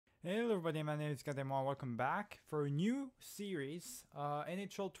Hello everybody, my name is Kademar. Welcome back for a new series,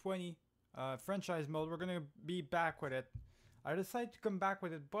 NHL 20 franchise mode. We're gonna be back with it. I decided to come back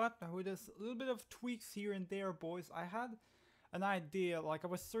with it, but with a little bit of tweaks here and there, boys. I had an idea, like I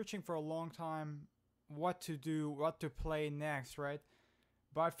was searching for a long time what to do, what to play next, right?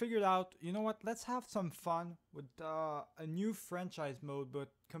 But I figured out, you know what, let's have some fun with a new franchise mode, but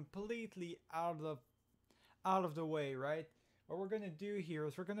completely out of the way, right? What we're gonna do here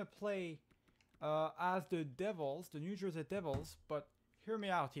is we're gonna play as the Devils, the New Jersey Devils, but hear me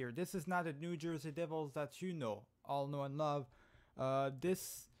out here. This is not the New Jersey Devils that you all know and love.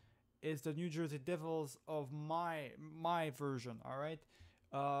 This is the New Jersey Devils of my version, all right?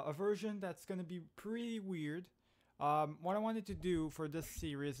 A version that's gonna be pretty weird. What I wanted to do for this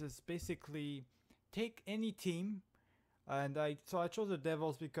series is basically take any team and I chose the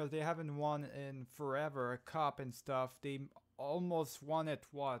Devils because they haven't won in forever a cup and stuff. They almost won it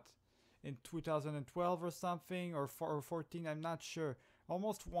what in 2012 or something or 14. I'm not sure.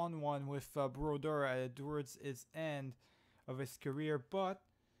 Almost won one with Brodeur towards his end of his career, but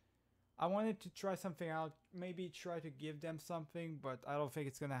I wanted to try something out. Maybe try to give them something, but I don't think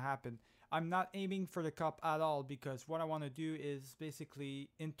it's gonna happen. I'm not aiming for the cup at all because what I want to do is basically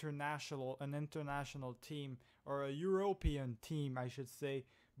an international team or a European team, I should say,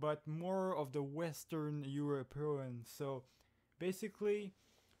 but more of the Western European. So basically,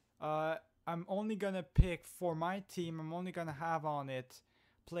 I'm only gonna pick for my team. I'm only gonna have on it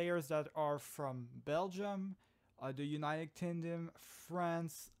players that are from Belgium, the United Kingdom,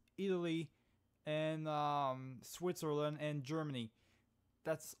 France, Italy, and Switzerland and Germany.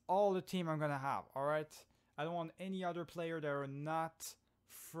 That's all the team I'm gonna have. All right. I don't want any other player that are not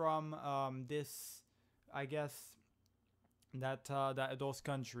from this. I guess that those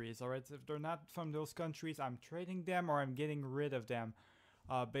countries. All right. If they're not from those countries, I'm trading them or I'm getting rid of them.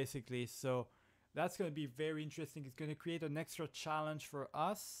 Basically, so that's gonna be very interesting. It's gonna create an extra challenge for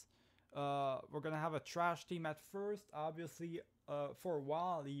us. We're gonna have a trash team at first, obviously. For a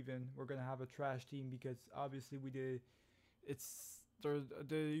while, even we're gonna have a trash team because obviously we did. It's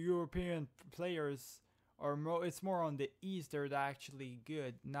the European players are more. It's more on the east. They're actually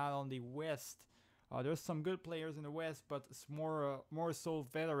good, not on the west. There's some good players in the west, but it's more so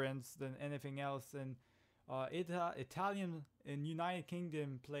veterans than anything else. And Italian and United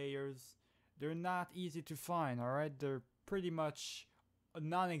Kingdom players, they're not easy to find. All right, they're pretty much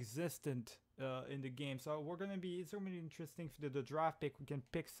non-existent in the game. So it's gonna be interesting for the draft pick. We can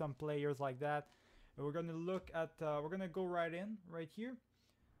pick some players like that. And we're gonna look at we're gonna go right here.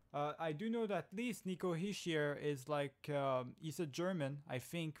 I do know that at least Nico Hischier is like he's a German, I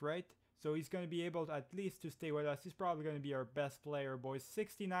think, right? So he's gonna be able to, at least to stay with us. He's probably gonna be our best player, boys.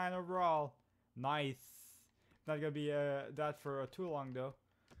 69 overall, nice. Not gonna be that for too long though.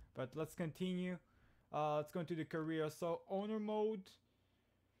 But let's continue. Let's go into the career. So owner mode.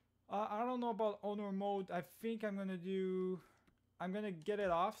 I don't know about owner mode. I think I'm gonna get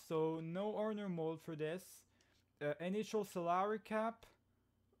it off. So no owner mode for this. Initial salary cap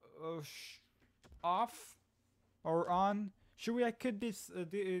off or on. Should we? I could this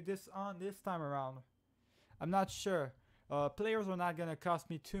on this time around. I'm not sure. Players are not gonna cost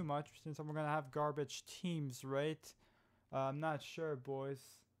me too much since we're gonna have garbage teams, right? I'm not sure, boys.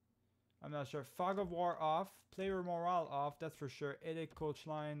 I'm not sure. Fog of War off. Player morale off. That's for sure. Edit coach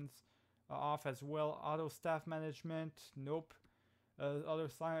lines off as well. Auto staff management. Nope. Other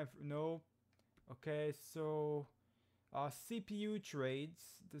sign. Nope. Okay, so CPU trades.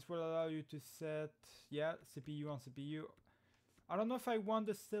 This will allow you to set. Yeah, CPU on CPU. I don't know if I want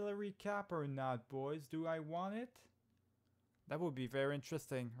the salary cap or not, boys. Do I want it? That would be very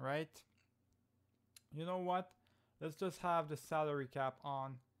interesting, right? You know what? Let's just have the salary cap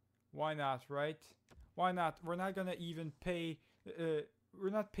on. Why not, right? Why not? We're not gonna even pay.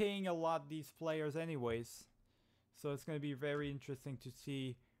 We're not paying a lot these players anyways, so it's gonna be very interesting to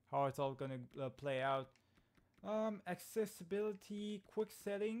see how it's all gonna play out. Accessibility, quick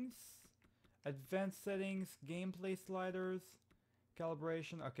settings, advanced settings, gameplay sliders,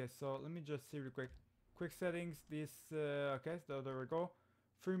 calibration. Okay, so let me just see real quick. Quick settings. This okay. So there we go.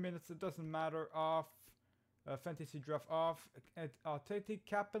 3 minutes. It doesn't matter. Off. Fantasy draft off. Tactic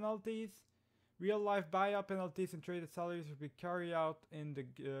cap penalties. Real life buyout penalties and traded salaries will be carried out in the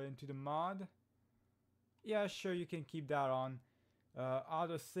into the mod. Yeah, sure, you can keep that on.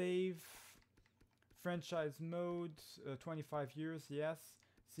 Auto save. Franchise mode. 25 years. Yes.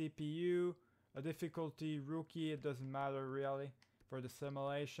 CPU. Difficulty rookie. It doesn't matter really for the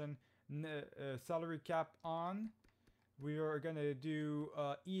simulation. Salary cap on. We are gonna do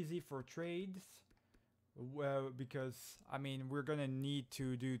easy for trades. Well, because I mean we're gonna need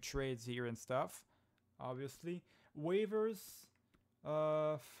to do trades here and stuff, obviously. Waivers.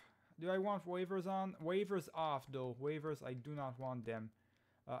 Do I want waivers on? Waivers off though. Waivers, I do not want them.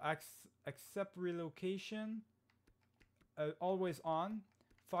 Accept relocation. Always on.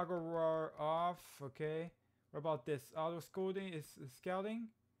 Fog roar off. Okay. What about this? Auto scouting is scouting.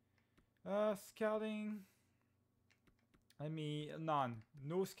 Scouting. Let me none.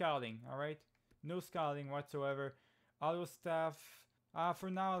 No scouting. All right. No scouting whatsoever. Auto staff.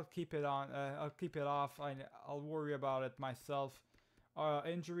 For now, I'll keep it on. I'll keep it off. I'll worry about it myself.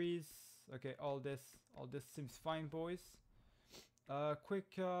 Injuries. Okay, all this seems fine, boys.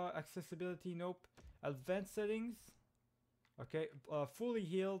 Quick accessibility. Nope. Advanced settings. Okay. Fully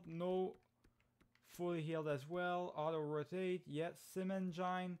healed. No. Fully healed as well. Auto rotate. Yes. Sim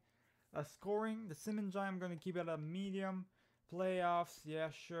engine. Scoring. The sim engine. I'm gonna keep it at medium. Playoffs. Yeah,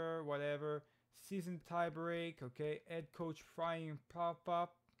 sure. Whatever. Season tiebreak, okay. Head coach frying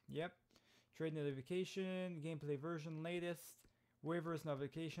pop-up, yep. Trade notification, gameplay version latest, waivers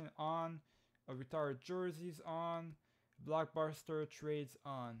notification on, retired jerseys on, blockbuster trades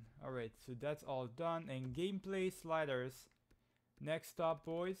on. Alright, so that's all done. And gameplay sliders. Next up,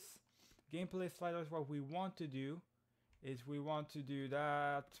 boys. Gameplay sliders, what we want to do is we want to do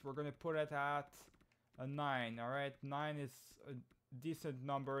that. We're gonna put it at a 9, alright. 9 is a decent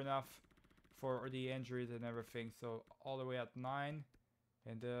number enough for the injuries and everything, so all the way at 9,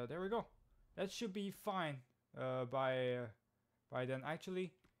 and there we go. That should be fine by then.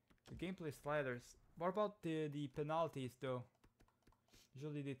 Actually, the gameplay sliders. What about the penalties though?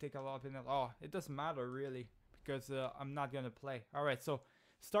 Usually they take a lot of penalties. Oh, it doesn't matter really because I'm not gonna play. All right, so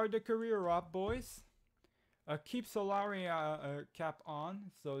start the career up, boys. Keep Solari cap on.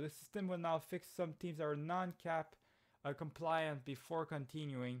 So the system will now fix some teams that are non-cap compliant before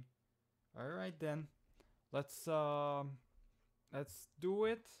continuing. Alright then, let's do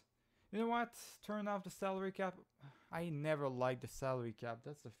it. You know what? Turn off the salary cap. I never liked the salary cap.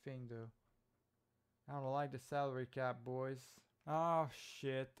 That's the thing though. I don't like the salary cap, boys. Oh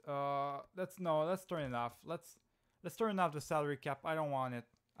shit. Let's turn it off. Let's turn off the salary cap. I don't want it.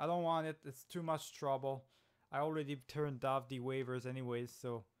 I don't want it. It's too much trouble. I already turned off the waivers anyways,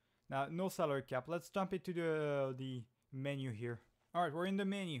 so now no salary cap. Let's jump into the menu here. Alright, we're in the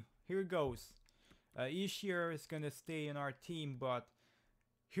menu. Here goes. Ishir is gonna stay in our team, but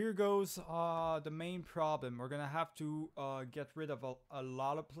here goes the main problem. We're gonna have to get rid of a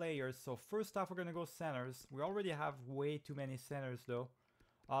lot of players. So first off, we're gonna go centers. We already have way too many centers though.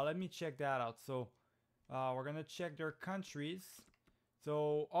 Let me check that out. So we're gonna check their countries.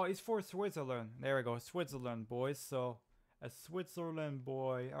 So it's for Switzerland. There we go, Switzerland, boys. So a Switzerland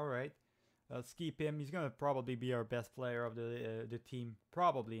boy. All right. Let's keep him. He's gonna probably be our best player of the team.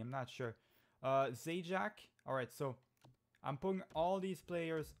 Probably, I'm not sure. Zajac. All right, so I'm putting all these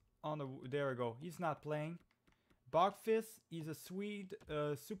players on the. There we go. He's not playing. Bogfist. He's a Swede,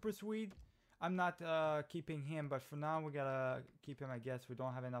 super Swede. I'm not keeping him, but for now we gotta keep him. I guess we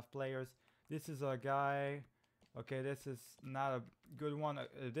don't have enough players. This is a guy. Okay, this is not a good one.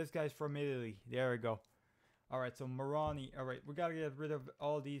 This guy's from Italy. There we go. Alright, so Moroni. Alright, we gotta get rid of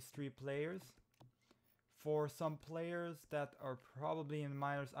all these 3 players. For some players that are probably in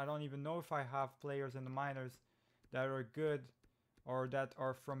minors, I don't even know if I have players in the minors that are good or that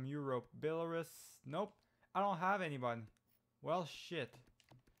are from Europe. Belarus, nope. I don't have anyone. Well, shit.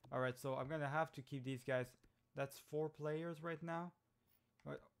 Alright, so I'm gonna have to keep these guys. That's 4 players right now.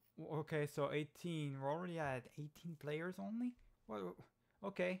 Okay, so 18. We're already at 18 players only? What?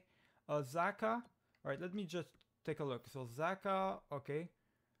 Okay. Zaka. Alright, let me just take a look. So Zaka, okay.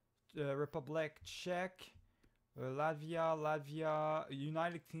 Republic Czech, Latvia,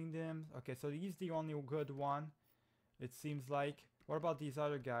 United Kingdom. Okay, so he's the only good one, it seems like. What about these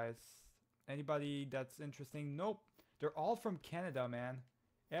other guys? Anybody that's interesting? Nope. They're all from Canada, man.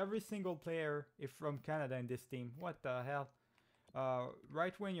 Every single player is from Canada in this team. What the hell?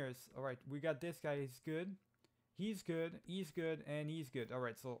 Right wingers. Alright, we got this guy. He's good. He's good, and he's good.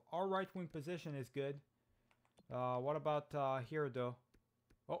 Alright, so our right wing position is good. What about here though?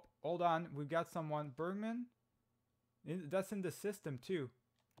 Oh, hold on. We've got someone. Bergman? That's in the system too.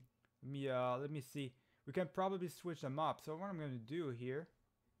 Let me see. We can probably switch them up. So what I'm going to do here.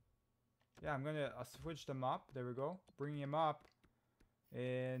 Yeah, I'm going to switch them up. There we go. Bring him up.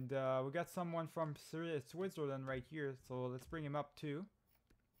 And we got someone from Switzerland right here. So let's bring him up too.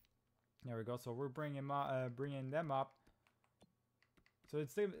 There we go. So we're bringing them up. So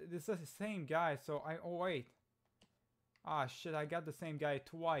this is the same guy. So oh wait. Ah shit, I got the same guy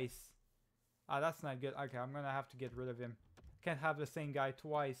twice. Ah, that's not good. Okay, I'm gonna have to get rid of him. Can't have the same guy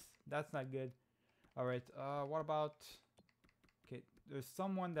twice. That's not good. All right. What about? Okay, there's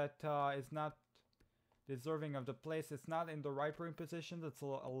someone that is not deserving of the place. It's not in the right wing position. It's a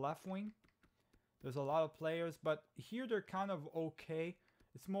left wing. There's a lot of players, but here they're kind of okay.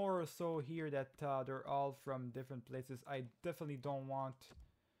 It's more so here that they're all from different places. I definitely don't want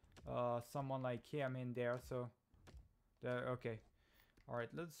someone like him in there. So, okay. All right,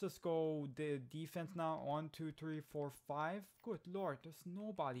 let's just go the defense now. 1, 2, 3, 4, 5. Good lord, there's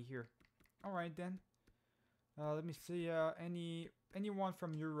nobody here. All right then. Let me see. Anyone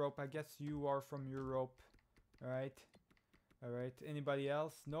from Europe? I guess you are from Europe. All right. All right. Anybody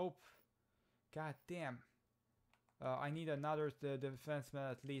else? Nope. God damn. I need another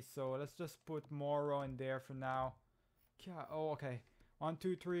defenseman at least. So let's just put Moro in there for now. Yeah. Oh, okay. 1,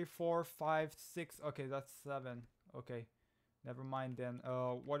 2, 3, 4, 5, 6. Okay, that's 7. Okay. Never mind then.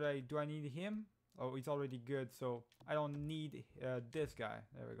 What do I need him? Oh, he's already good, so I don't need this guy.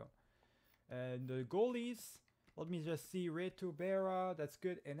 There we go. And the goalies, let me just see. Reto Berra, that's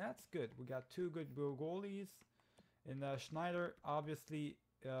good, and that's good. We got 2 good goalies. And Schneider, obviously,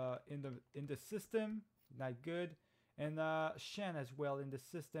 in the system, not good. And Shen as well in the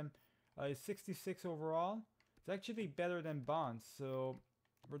system. Is 66 overall. It's actually better than Bonds, so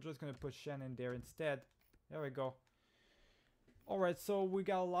we're just gonna put Shen in there instead. There we go. Alright, so we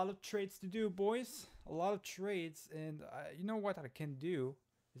got a lot of trades to do, boys. A lot of trades, and you know what I can do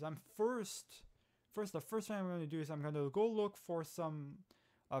is the first thing I'm going to do is I'm going to go look for some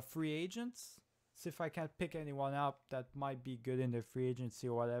free agents. See if I can pick anyone up that might be good in the free agency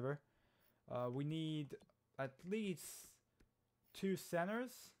or whatever. We need at least 2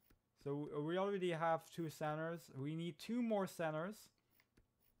 centers. So we already have 2 centers. We need 2 more centers.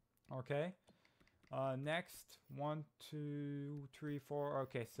 Okay. Next, 1, 2, 3, 4.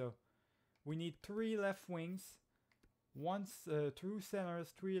 Okay, so we need 3 left wings, 2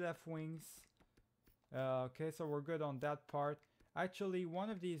 centers, 3 left wings. Okay, so we're good on that part. Actually, one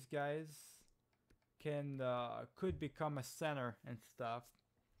of these guys could become a center and stuff.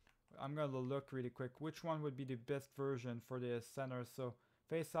 I'm gonna look really quick. Which one would be the best version for the center? So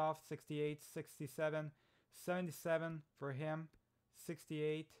face off 68, 67, 77 for him,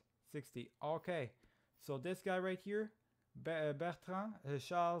 68. 60. Okay, so this guy right here, Bertrand,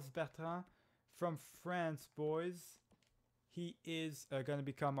 Charles Bertrand from France, boys. He is gonna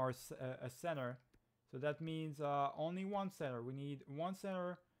become our a center. So that means only 1 center. We need 1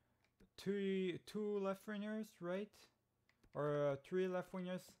 center, 2 left wingers, right? Or 3 left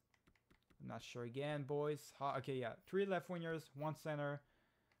wingers. I'm not sure again, boys. Okay, yeah, 3 left wingers, 1 center.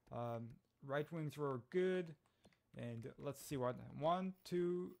 Right wings were good. And let's see what 1,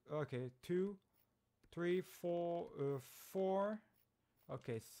 2, okay, 2, 3, 4, 4.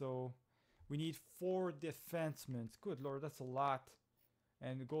 Okay, so we need 4 defensemen. Good lord, that's a lot.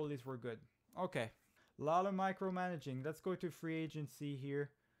 And the goalies were good. Okay, a lot of micromanaging. Let's go to free agency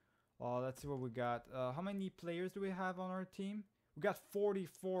here. Let's see what we got. How many players do we have on our team? We got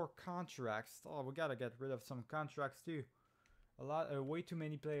 44 contracts. Oh, we gotta get rid of some contracts too. Way too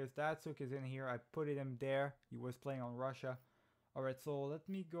many players. Datsuk is in here. I put him there. He was playing on Russia. Alright, so let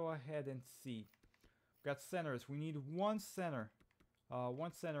me go ahead and see. We got centers. We need 1 center.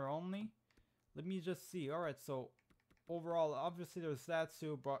 1 center only. Let me just see. Alright, so overall, obviously there's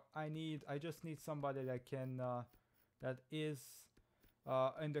Datsuk, but I just need somebody that can, that is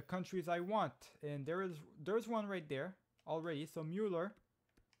in the countries I want. And there's one right there already. So Mueller,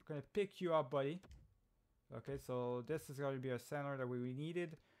 I'm gonna pick you up, buddy. Okay, so this is going to be a center that we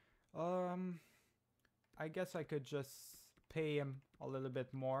needed. I guess I could just pay him a little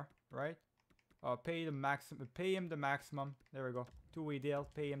bit more, right? Pay him the maximum. There we go. 2-way deal.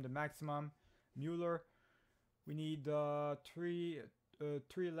 Pay him the maximum. Mueller. We need 3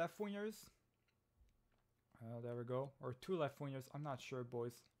 left wingers. There we go. Or 2 left wingers. I'm not sure,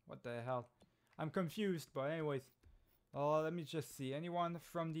 boys. What the hell? I'm confused, but anyways. Let me just see. Anyone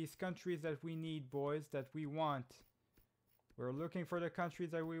from these countries that we need, boys, that we want? We're looking for the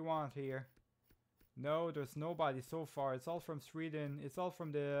countries that we want here. No, there's nobody so far. It's all from Sweden. It's all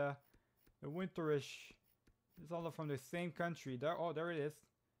from the winterish. It's all from the same country. There, oh, there it is.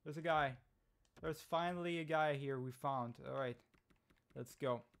 There's a guy. There's finally a guy here we found. All right, let's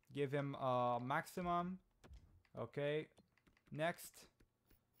go. Give him maximum. Okay. Next.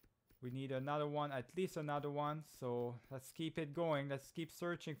 We need another one, at least another one. So let's keep it going. Let's keep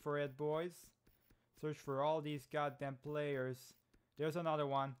searching for it, boys. Search for all these goddamn players. There's another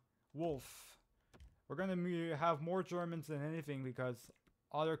one. Wolf. We're gonna have more Germans than anything because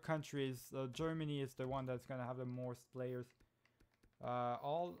other countries, Germany is the one that's gonna have the most players. I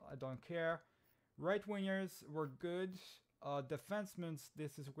don't care. Right wingers were good. defensemen.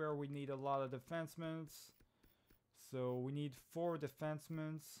 This is where we need a lot of defensemen. So we need 4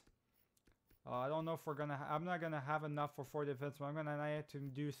 defensemen. I don't know if we're gonna. I'm not gonna have enough for 4 defensemen. I'm gonna need to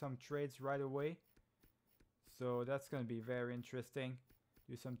do some trades right away. So that's gonna be very interesting.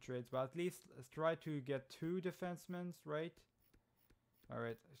 Do some trades, but at least let's try to get 2 defensemen, right? All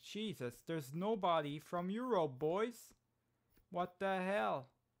right. Jesus, there's nobody from Europe, boys. What the hell?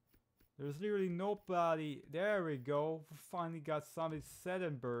 There's literally nobody. There we go. We finally got somebody.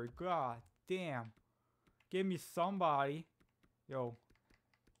 Sedinburgh. God damn. Give me somebody. Yo.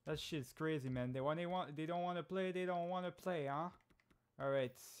 That shit's crazy, man. They don't want to play, they don't want to play, huh?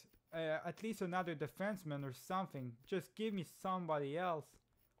 Alright. At least another defenseman or something. Just give me somebody else.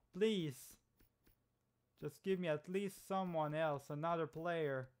 Please. Just give me at least someone else. Another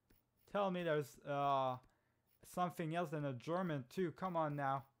player. Tell me there's something else than a German too. Come on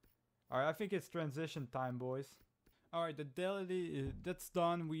now. Alright, I think it's transition time, boys. Alright, the daily that's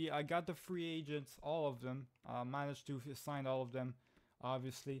done. I got the free agents, all of them. Managed to sign all of them,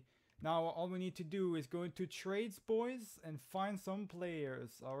 obviously. Now all we need to do is go into trades, boys, and find some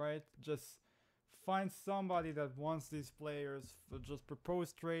players. Alright, just find somebody that wants these players. Just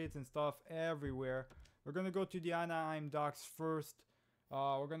propose trades and stuff everywhere. We're gonna go to the Anaheim Ducks first.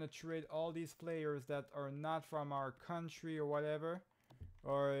 We're gonna trade all these players that are not from our country or whatever,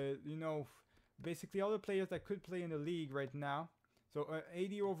 or you know, basically all the players that could play in the league right now. So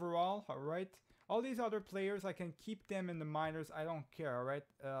 80 overall. All right, all these other players I can keep them in the minors. I don't care. All right,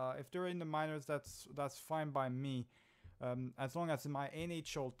 if they're in the minors, that's fine by me, as long as my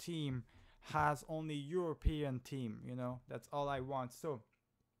NHL team has only European team. You know, that's all I want. So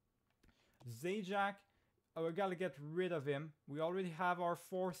Zajac. We gotta get rid of him. We already have our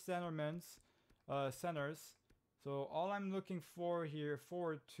 4 centers. So all I'm looking forward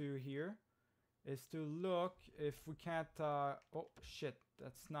to here is to look if we can't. Oh shit,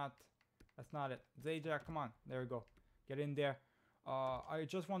 that's not it. Zajac, come on, there we go. Get in there. I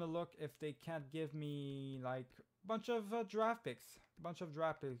just want to look if they can't give me like a bunch of draft picks,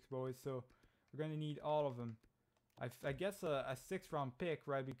 boys. So we're gonna need all of them. I guess a 6th round pick,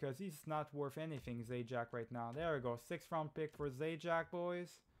 right? Because he's not worth anything, Zajac, right now. There we go. 6th round pick for Zajac, boys.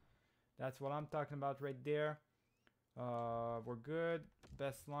 That's what I'm talking about right there. We're good.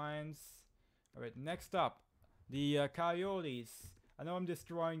 Best lines. All right, next up, the Coyotes. I know I'm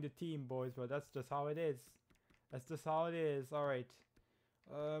destroying the team, boys, but that's just how it is. That's just how it is. All right.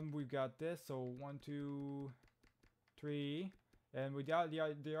 We've got this. So 1, 2, 3. And we got the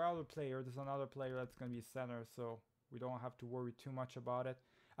other player. There's another player that's going to be center, so we don't have to worry too much about it.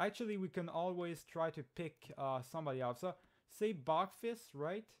 Actually, we can always try to pick somebody else. So, say Bachfist,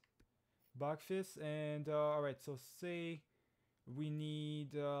 right? Bachfist, and alright, so say we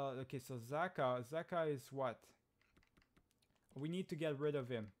need... okay, so Zaka. Zaka is what? We need to get rid of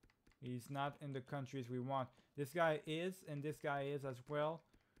him. He's not in the countries we want. This guy is, and this guy is as well.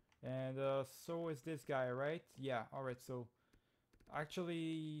 And so is this guy, right? Yeah, alright, so...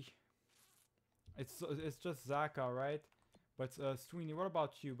 Actually, it's just Zaka, right? But Sweeney, what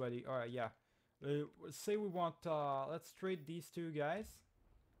about you, buddy? All right, yeah. Say we want. Let's trade these 2 guys.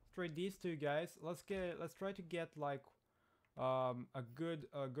 Let's try to get like a good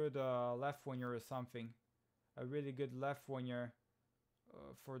left winger or something. A really good left winger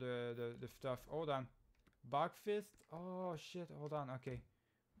for the stuff. Hold on, Bachfist. Oh shit! Hold on. Okay.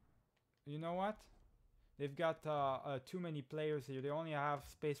 You know what? They've got too many players here. They only have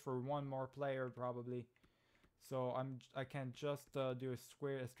space for 1 more player probably. So I can just do a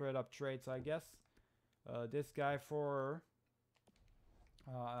straight up trade. So I guess this guy for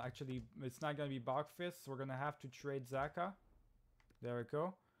actually it's not gonna be Bachfist. So we're gonna have to trade Zaka. There we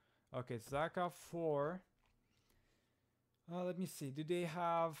go. Okay, Zaka for. Let me see. Do they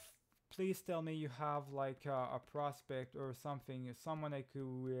have? Please tell me you have like a prospect or something. Someone I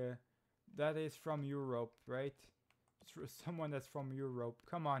could. That is from Europe, right? Someone that's from Europe.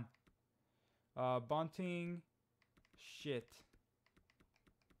 Come on. Bunting. Shit.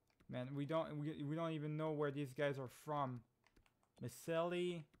 Man, we don't even know where these guys are from.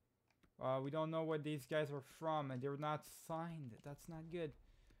 Misselli. We don't know where these guys are from, and they're not signed. That's not good.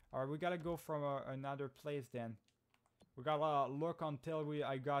 Alright, we gotta go from another place then. We gotta look until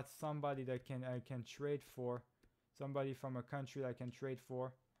I got somebody that I can trade for. Somebody from a country that I can trade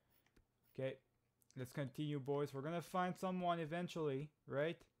for. Okay, let's continue, boys. We're gonna find someone eventually,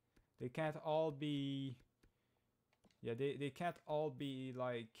 right? They can't all be... Yeah, they can't all be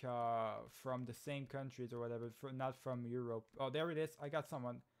like from the same countries or whatever, not from Europe. Oh, there it is. I got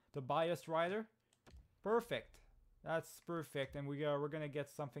someone. The biased rider. Perfect. That's perfect. And we're gonna get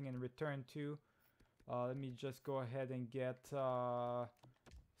something in return too. Let me just go ahead and get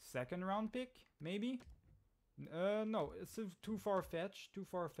second round pick, maybe? No, it's too far-fetched. Too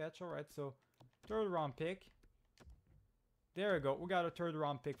far-fetched. Alright, so third round pick. There we go. We got a third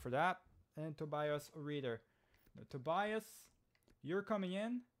round pick for that. And Tobias Reader. Tobias, you're coming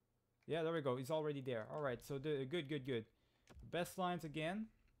in. Yeah, there we go. He's already there. Alright, so good. Best lines again.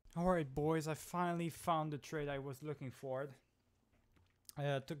 Alright, boys. I finally found the trade I was looking for.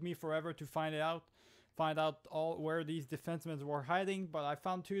 It took me forever to find out all where these defensemen were hiding, but I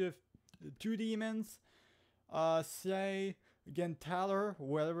found two demons. Say again Tyler,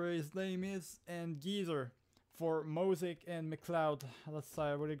 whatever his name is, and Geezer for Mosick and McLeod. Let's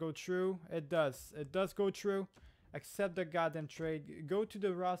see, will it go through? It does. It does go through. Accept the goddamn trade. Go to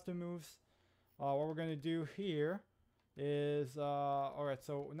the roster moves. What we're gonna do here is alright,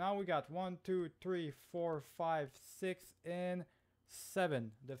 so now we got 1, 2, 3, 4, 5, 6, and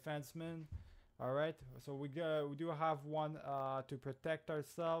 7 defensemen. Alright, so we do have one to protect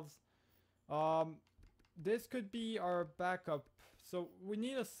ourselves. This could be our backup. So we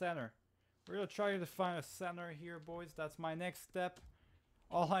need a center. We're gonna try to find a center here, boys. That's my next step.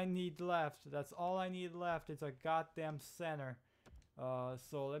 All I need left. That's all I need left. It's a goddamn center.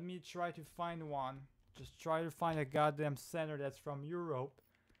 So let me try to find one. Just try to find a goddamn center that's from Europe.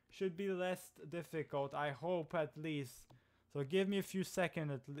 Should be less difficult, I hope, at least. So give me a few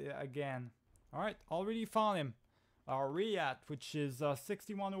seconds again. Alright, already found him. Riyadh, which is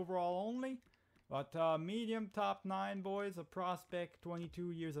 61 overall only. But medium top 9, boys. A prospect,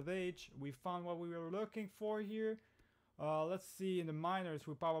 22 years of age. We found what we were looking for here. Let's see, in the minors,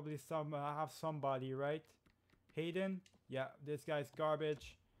 we probably have somebody, right? Hayden? Yeah, this guy's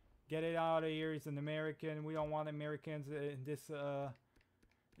garbage. Get it out of here. He's an American. We don't want Americans in this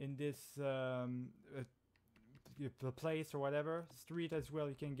place or whatever. Street as well.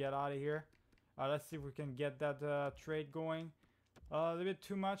 You can get out of here. Let's see if we can get that trade going. A little bit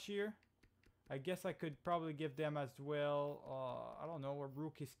too much here. I guess I could probably give them as well, I don't know, a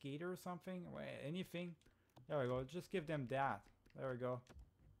rookie skater or something. Anything. There we go. Just give them that. There we go.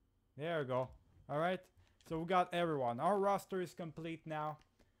 There we go. Alright. So we got everyone. Our roster is complete now.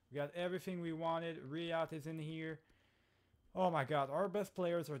 We got everything we wanted. Riyadh is in here. Oh my god. Our best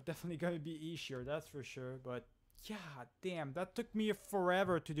players are definitely going to be Ishier. That's for sure. But yeah, damn. That took me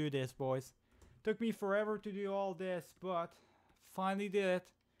forever to do this, boys. Took me forever to do all this. But finally did it.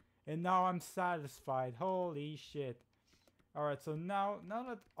 And now I'm satisfied. Holy shit. Alright, so now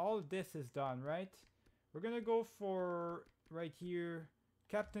that all of this is done, right? We're gonna go for, right here,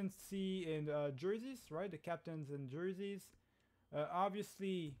 captaincy and jerseys, right? The captains and jerseys.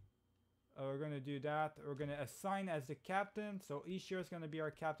 Obviously, we're gonna do that. We're gonna assign as the captain. So Ishier is gonna be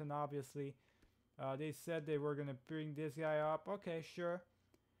our captain, obviously. They said they were gonna bring this guy up. Okay, sure.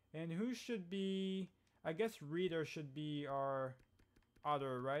 And who should be... I guess Reader should be our...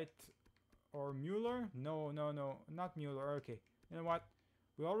 other, right? Or Mueller? No, not Mueller. Okay, you know what?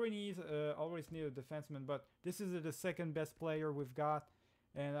 We always need a defenseman, but this is the second best player we've got.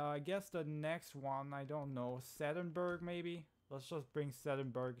 And I guess the next one, I don't know, Sederberg maybe? Let's just bring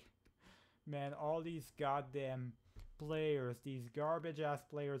Sederberg. Man, all these goddamn players, these garbage ass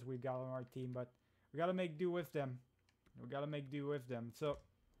players we've got on our team, but we gotta make do with them. We gotta make do with them. So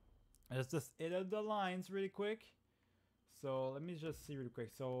let's just edit the lines really quick. So let me just see really quick.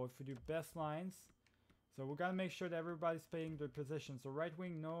 So if we do best lines, so we gotta make sure that everybody's playing their position. So right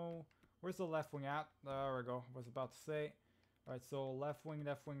wing, no. Where's the left wing at? There we go. I was about to say. Alright, so left wing,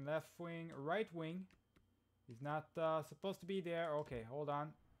 left wing, left wing. Right wing. He's not supposed to be there. Okay, hold on.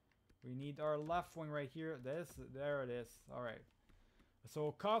 We need our left wing right here. There it is. Alright.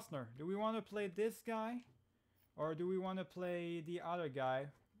 So Costner, do we want to play this guy? Or do we want to play the other guy?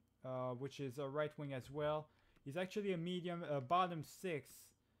 Which is a right wing as well. He's actually a medium, bottom 6.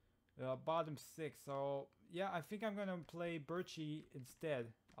 Bottom 6. So, yeah, I think I'm going to play Birchie instead.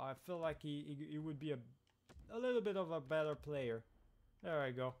 I feel like he would be a little bit of a better player. There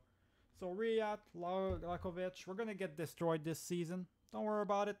I go. So, Riyadh, Lakovic, we're going to get destroyed this season. Don't worry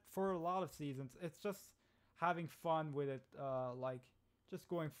about it for a lot of seasons. It's just having fun with it. Like, just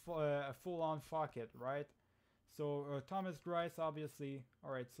going full on fuck it, right? So, Thomas Grice, obviously.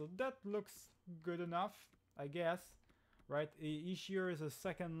 Alright, so that looks good enough. I guess, right? Ishier is a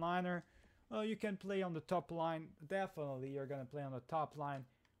second liner. Well, you can play on the top line. Definitely, you're gonna play on the top line.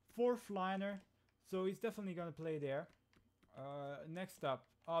 Fourth liner, so he's definitely gonna play there. Next up,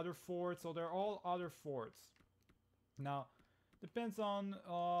 other forwards. So they're all other forwards. Now, depends on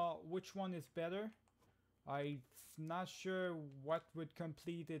which one is better. I'm not sure what would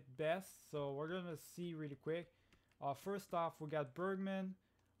complete it best. So we're gonna see really quick. First off, we got Bergman.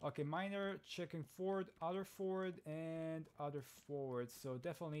 Okay, minor checking forward, other forward, and other forward. So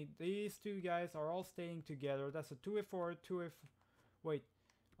definitely these two guys are all staying together. That's a two-way forward, two-way. Wait,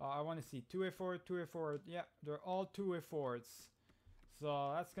 I want to see two-way forward, two-way forward. Yeah, they're all two-way forwards.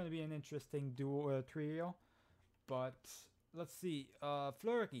 So that's gonna be an interesting duo trio. But let's see,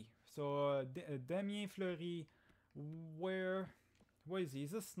 Fleury. So Damien Fleury, where is he?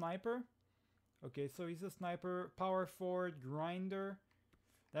 He's a sniper. Okay, so he's a sniper, power forward, grinder.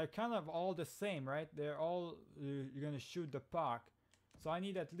 They're kind of all the same, right? They're all you're gonna shoot the puck. So I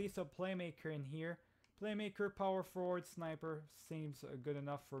need at least a playmaker in here. Playmaker, power forward, sniper seems good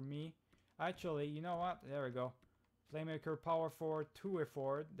enough for me. Actually, you know what? There we go. Playmaker, power forward, two-way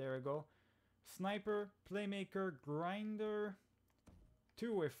forward. There we go. Sniper, playmaker, grinder,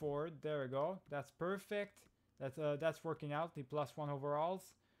 two-way forward. There we go. That's perfect. That's working out. The +1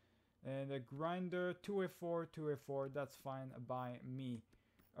 overalls. And a grinder, two-way forward. That's fine by me.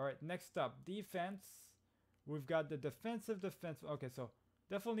 All right, next up, defense. We've got the defensive. Okay, so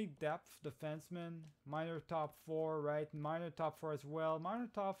definitely depth defenseman. Minor top 4, right? Minor top 4 as well. Minor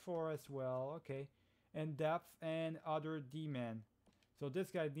top 4 as well. Okay. And depth and other D-man. So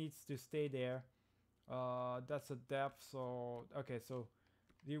this guy needs to stay there. That's a depth. So, okay, so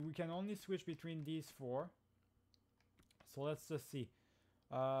we can only switch between these 4. So let's just see.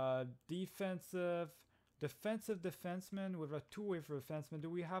 Defensive defenseman with a two-way for defenseman. Do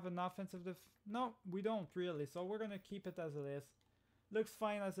we have an offensive No, we don't really. So we're gonna keep it as it is. Looks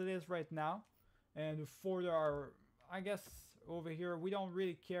fine as it is right now. And for our, I guess over here, we don't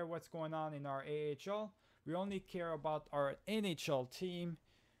really care what's going on in our AHL. We only care about our NHL team.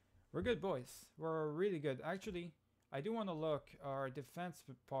 We're good, boys. We're really good. Actually, I do want to look our defense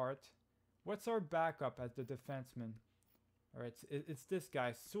part. What's our backup as the defenseman? All right, it's this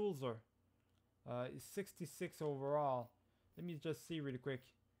guy, Sulzer. Is 66 overall. Let me just see really quick.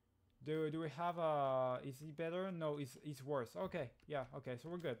 Do we have a? Is he better? No, he's worse. Okay, yeah, okay. So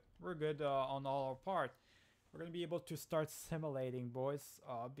we're good. We're good on all our part. We're gonna be able to start simulating, boys.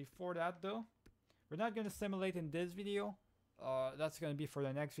 Before that though, we're not gonna simulate in this video. That's gonna be for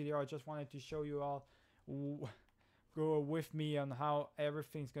the next video. I just wanted to show you all. Go with me on how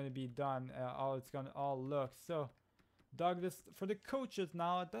everything's gonna be done. How it's gonna all look. So, Douglas, for the coaches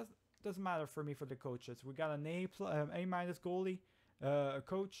now, it doesn't matter for me for the coaches. We got an A minus goalie,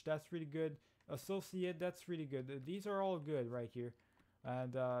 coach, that's really good. Associate, that's really good. These are all good right here.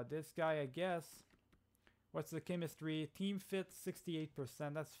 And this guy, I guess, what's the chemistry? Team fit,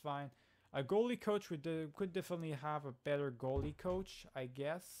 68%, that's fine. A goalie coach, could definitely have a better goalie coach, I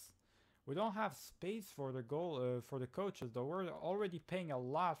guess. We don't have space for the for the coaches though. We're already paying a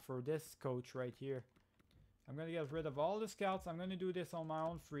lot for this coach right here. I'm gonna get rid of all the scouts. I'm gonna do this on my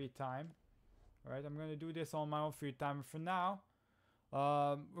own free time. Alright, I'm gonna do this on my own free time. For now,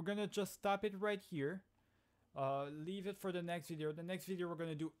 we're gonna just stop it right here. Leave it for the next video. The next video we're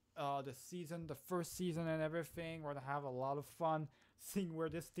gonna do the season, the first season and everything. We're gonna have a lot of fun seeing where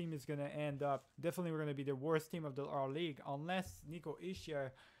this team is gonna end up. Definitely we're gonna be the worst team of our league unless Nico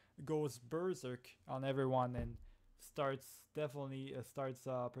Ishia goes berserk on everyone and starts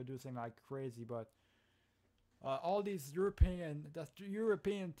producing like crazy. But all these European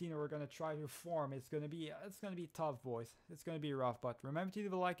team we're gonna try to form, it's gonna be tough, boys. It's gonna be rough, but remember to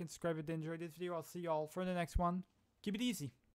leave a like and subscribe if you enjoyed this video. I'll see y'all for the next one. Keep it easy.